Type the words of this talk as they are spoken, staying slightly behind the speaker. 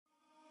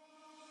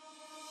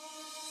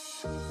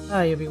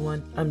Hi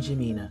everyone, I'm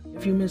Jamina.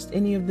 If you missed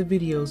any of the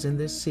videos in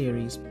this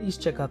series, please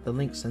check out the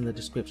links in the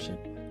description.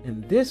 In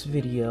this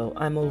video,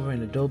 I'm over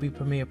in Adobe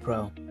Premiere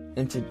Pro,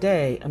 and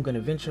today I'm going to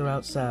venture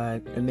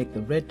outside and make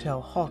the red-tail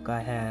hawk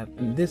I have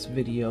in this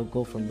video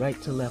go from right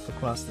to left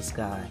across the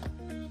sky.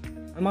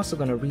 I'm also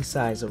going to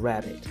resize a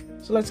rabbit.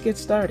 So let's get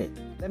started.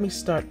 Let me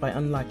start by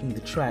unlocking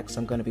the tracks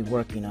I'm going to be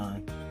working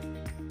on.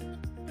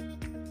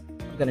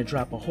 I'm going to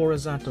drop a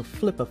horizontal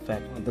flip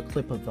effect on the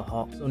clip of the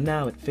hawk, so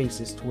now it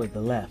faces toward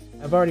the left.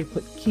 I've already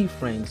put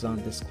keyframes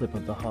on this clip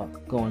of the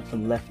hawk, going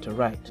from left to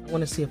right. I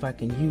want to see if I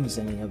can use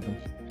any of them.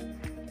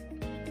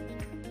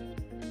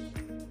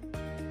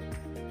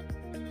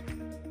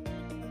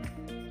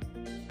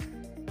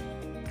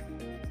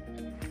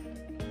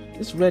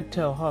 This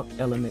redtail hawk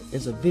element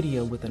is a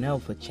video with an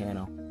alpha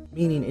channel,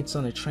 meaning it's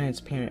on a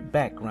transparent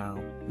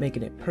background,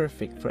 making it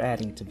perfect for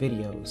adding to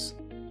videos.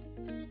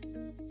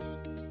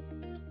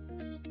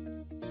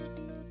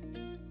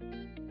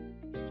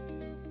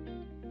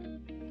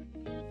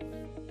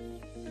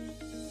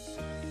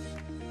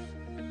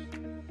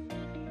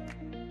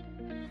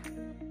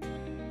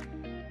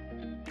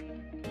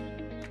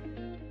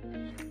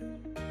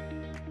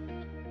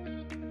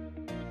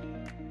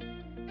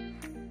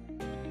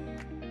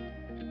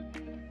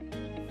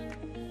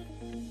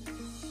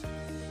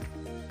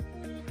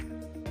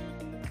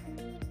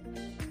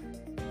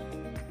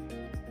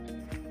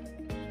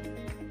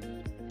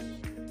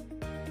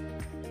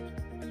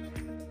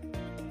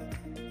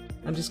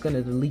 I'm just going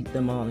to delete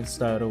them all and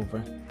start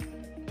over.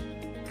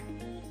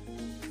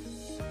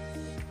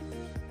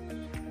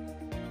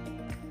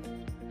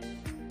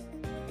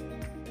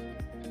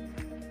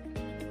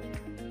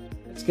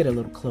 Let's get a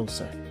little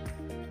closer.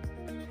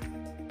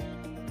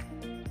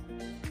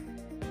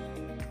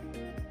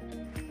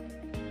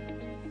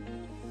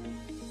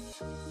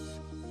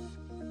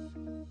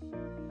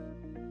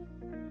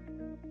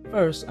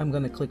 First, I'm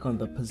going to click on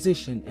the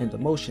Position and the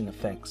Motion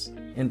Effects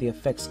in the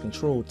Effects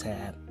Control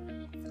tab,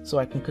 so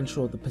I can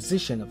control the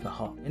position of the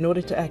hawk. In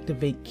order to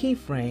activate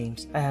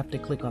keyframes, I have to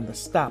click on the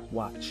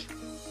stopwatch.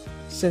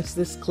 Since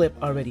this clip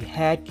already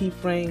had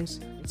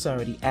keyframes, it's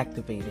already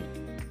activated.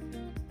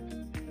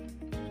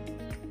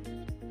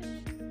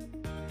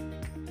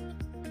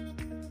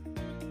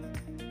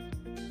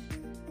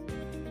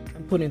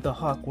 I'm putting the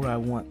hawk where I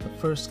want the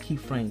first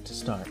keyframe to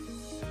start.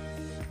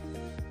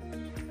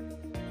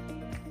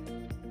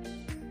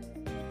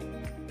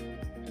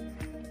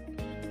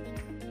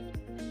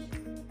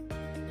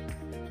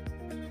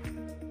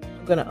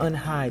 I'm going to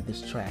unhide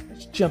this track.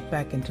 Let's jump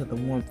back into the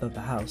warmth of the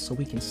house so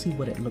we can see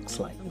what it looks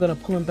like. I'm going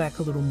to pull him back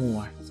a little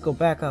more. Let's go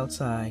back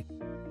outside.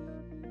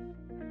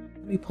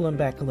 Let me pull him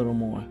back a little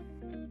more.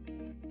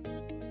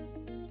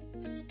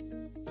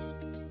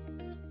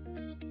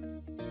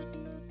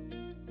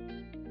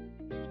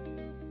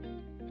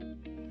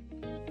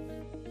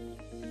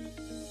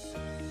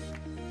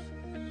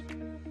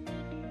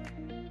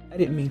 I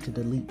didn't mean to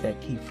delete that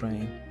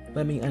keyframe.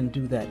 Let me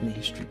undo that in the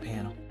history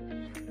panel.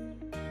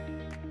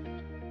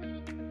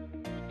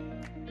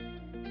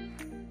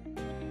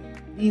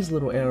 These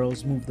little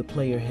arrows move the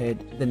player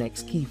head to the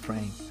next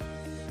keyframe.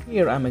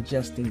 Here I'm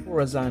adjusting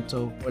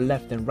horizontal or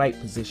left and right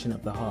position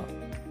of the hawk.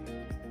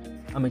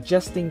 I'm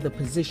adjusting the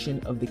position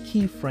of the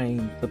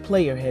keyframe the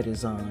player head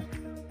is on.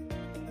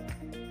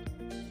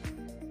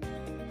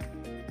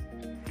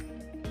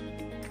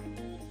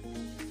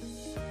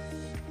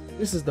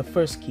 This is the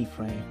first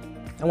keyframe.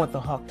 I want the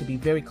hawk to be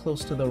very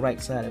close to the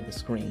right side of the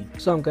screen,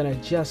 so I'm going to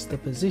adjust the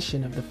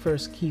position of the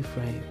first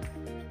keyframe.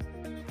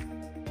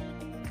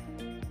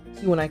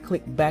 When I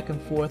click back and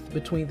forth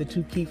between the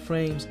two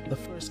keyframes, the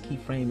first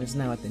keyframe is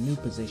now at the new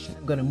position.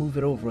 I'm going to move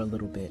it over a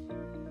little bit.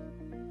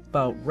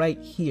 About right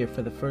here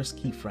for the first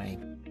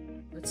keyframe.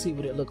 Let's see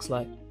what it looks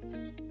like.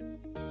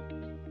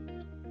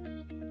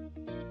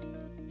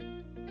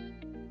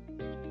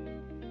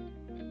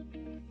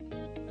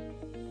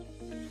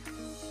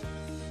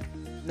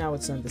 Now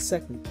it's on the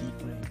second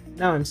keyframe.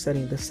 Now I'm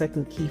setting the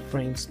second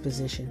keyframe's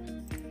position.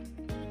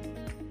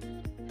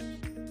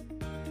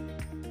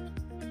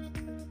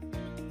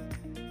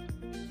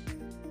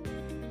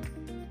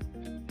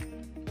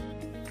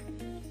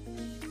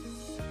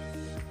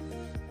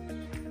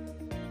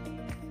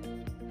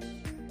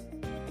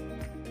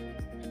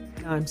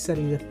 Now I'm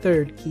setting the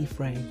third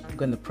keyframe. I'm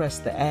going to press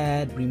the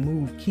Add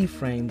Remove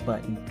Keyframe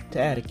button to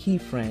add a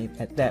keyframe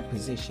at that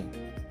position.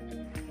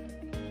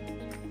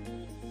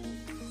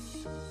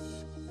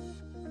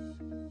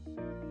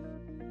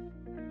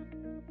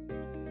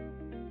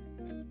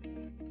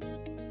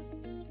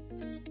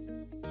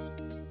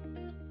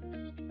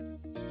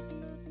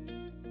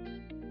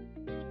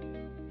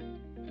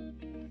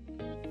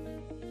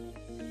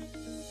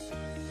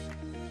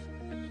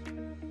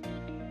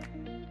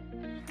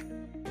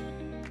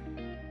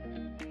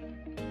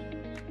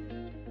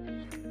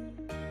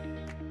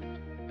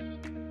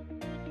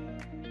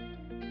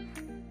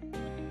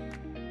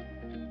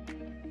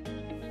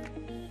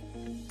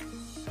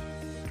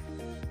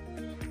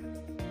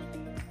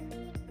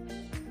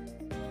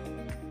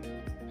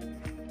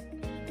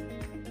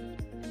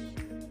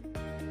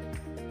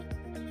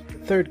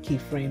 third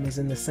keyframe is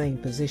in the same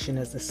position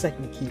as the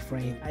second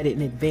keyframe. I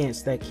didn't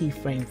advance that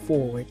keyframe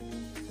forward.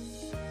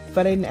 If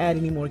I didn't add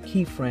any more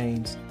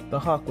keyframes, the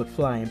hawk would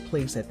fly in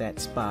place at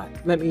that spot.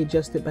 Let me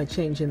adjust it by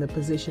changing the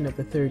position of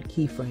the third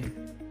keyframe.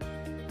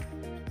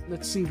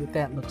 Let's see what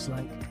that looks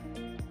like.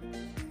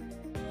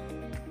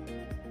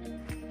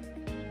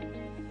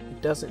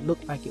 It doesn't look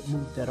like it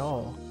moved at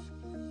all.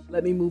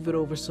 Let me move it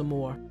over some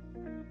more.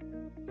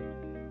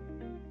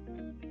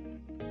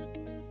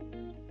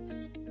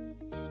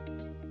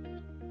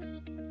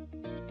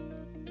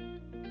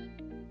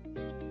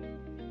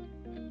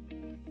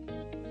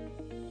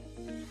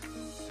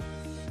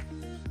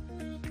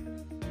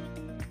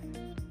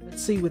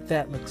 Let's see what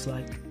that looks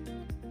like.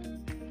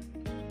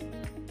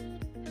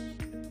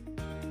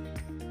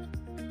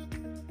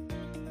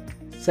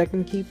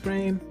 Second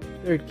keyframe,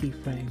 third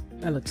keyframe.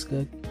 That looks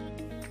good.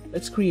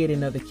 Let's create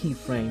another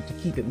keyframe to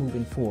keep it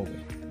moving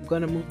forward. I'm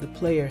going to move the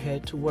player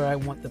head to where I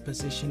want the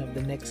position of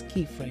the next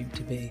keyframe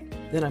to be.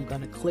 Then I'm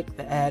going to click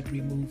the Add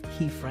Remove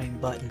Keyframe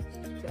button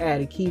to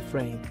add a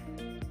keyframe.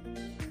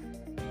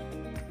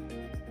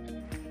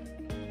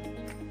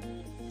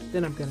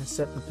 Then I'm going to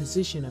set the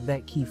position of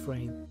that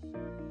keyframe.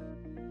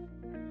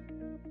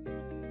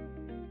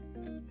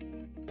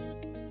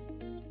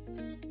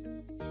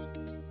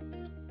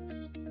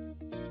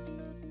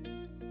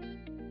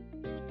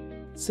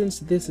 Since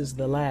this is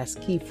the last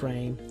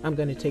keyframe, I'm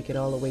going to take it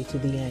all the way to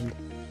the end.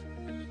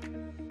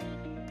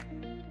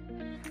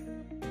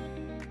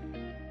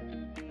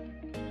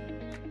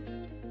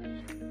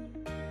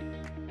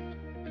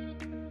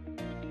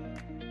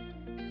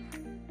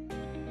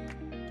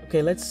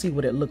 Okay, let's see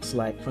what it looks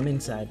like from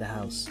inside the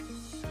house.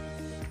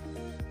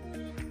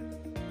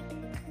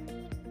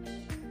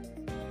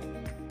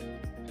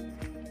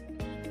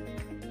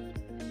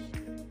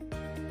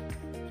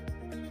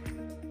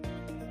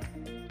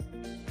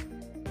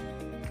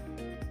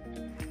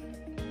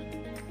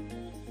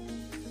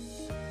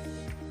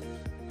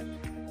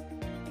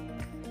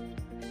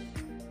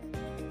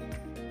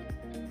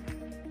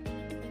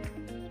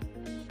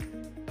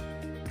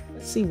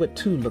 Let's see what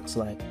 2 looks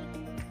like.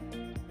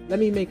 Let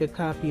me make a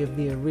copy of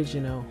the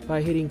original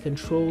by hitting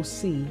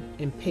Ctrl-C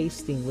and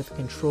pasting with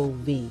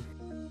Ctrl-V.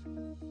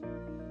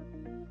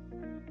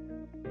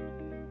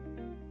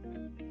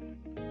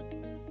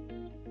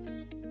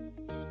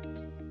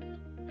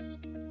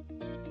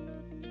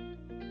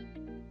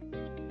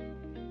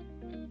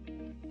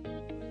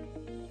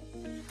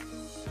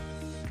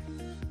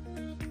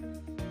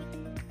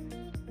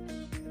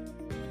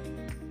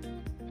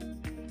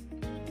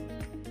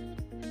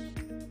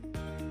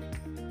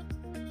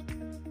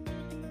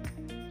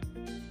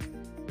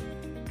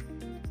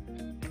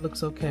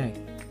 Looks okay.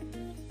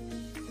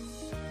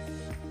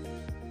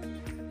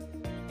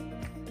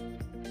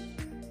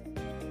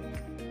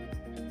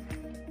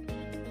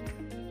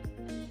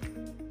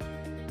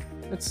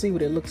 Let's see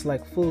what it looks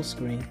like full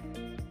screen.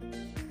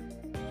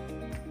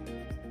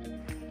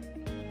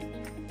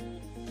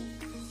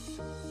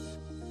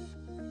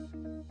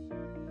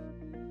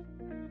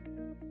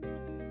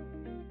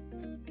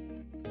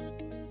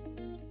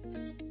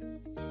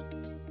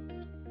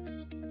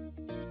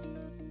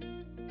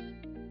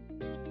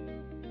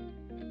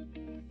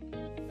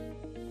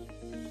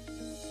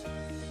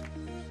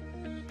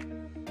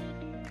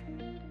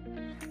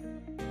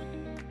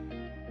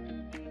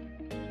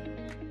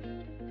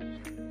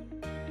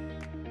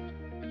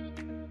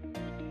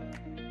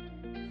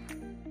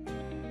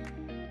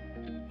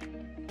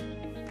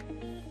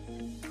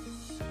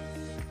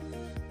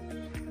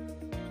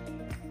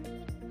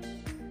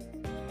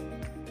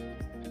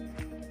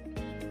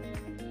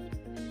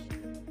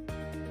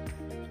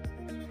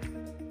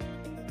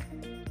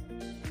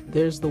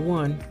 There's the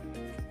one.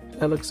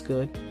 That looks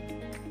good.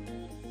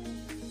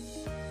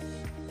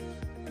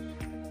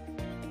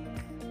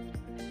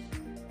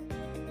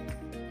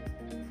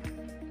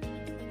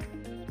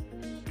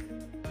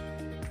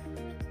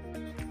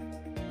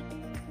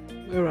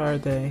 Where are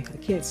they? I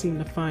can't seem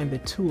to find the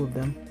 2 of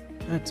them.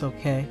 That's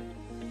okay.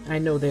 I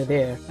know they're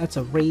there. That's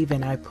a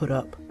raven I put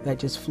up that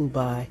just flew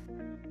by.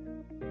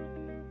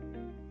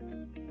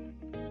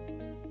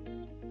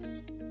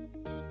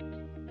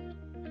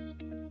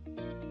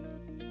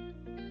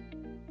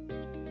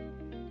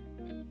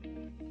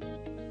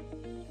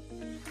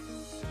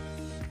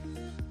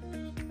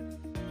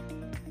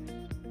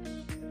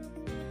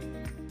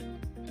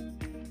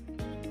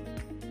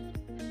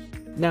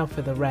 Now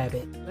for the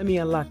rabbit. Let me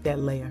unlock that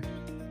layer.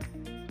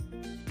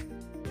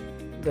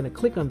 I'm going to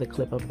click on the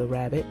clip of the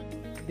rabbit.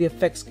 The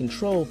effects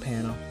control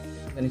panel.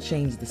 I'm going to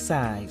change the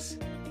size.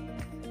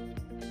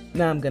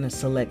 Now I'm going to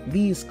select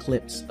these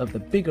clips of the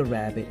bigger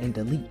rabbit and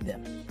delete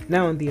them.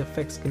 Now in the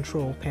effects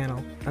control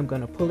panel, I'm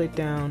going to pull it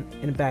down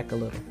and back a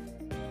little.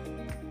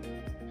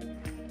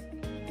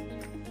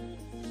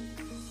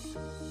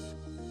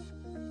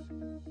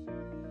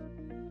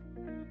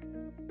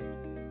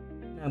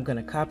 I'm going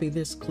to copy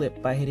this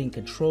clip by hitting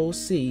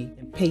Ctrl-C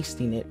and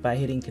pasting it by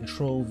hitting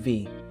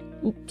Ctrl-V.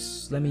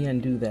 Oops, let me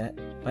undo that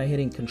by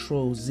hitting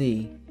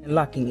Ctrl-Z and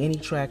locking any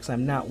tracks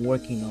I'm not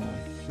working on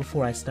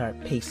before I start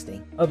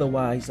pasting.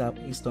 Otherwise, I'll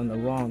paste on the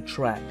wrong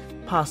track,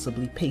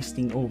 possibly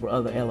pasting over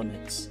other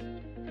elements.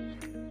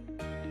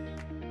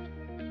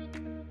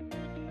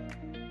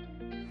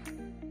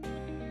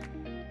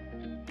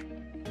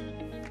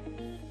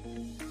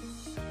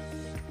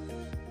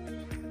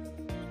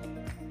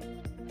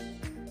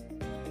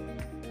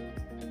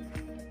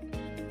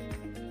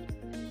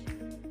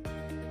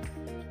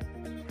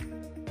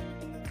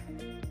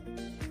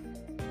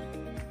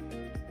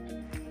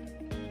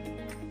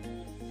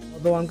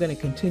 Although I'm going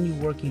to continue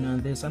working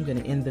on this, I'm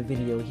going to end the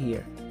video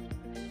here.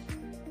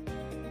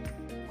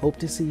 Hope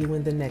to see you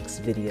in the next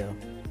video.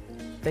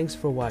 Thanks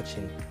for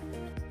watching.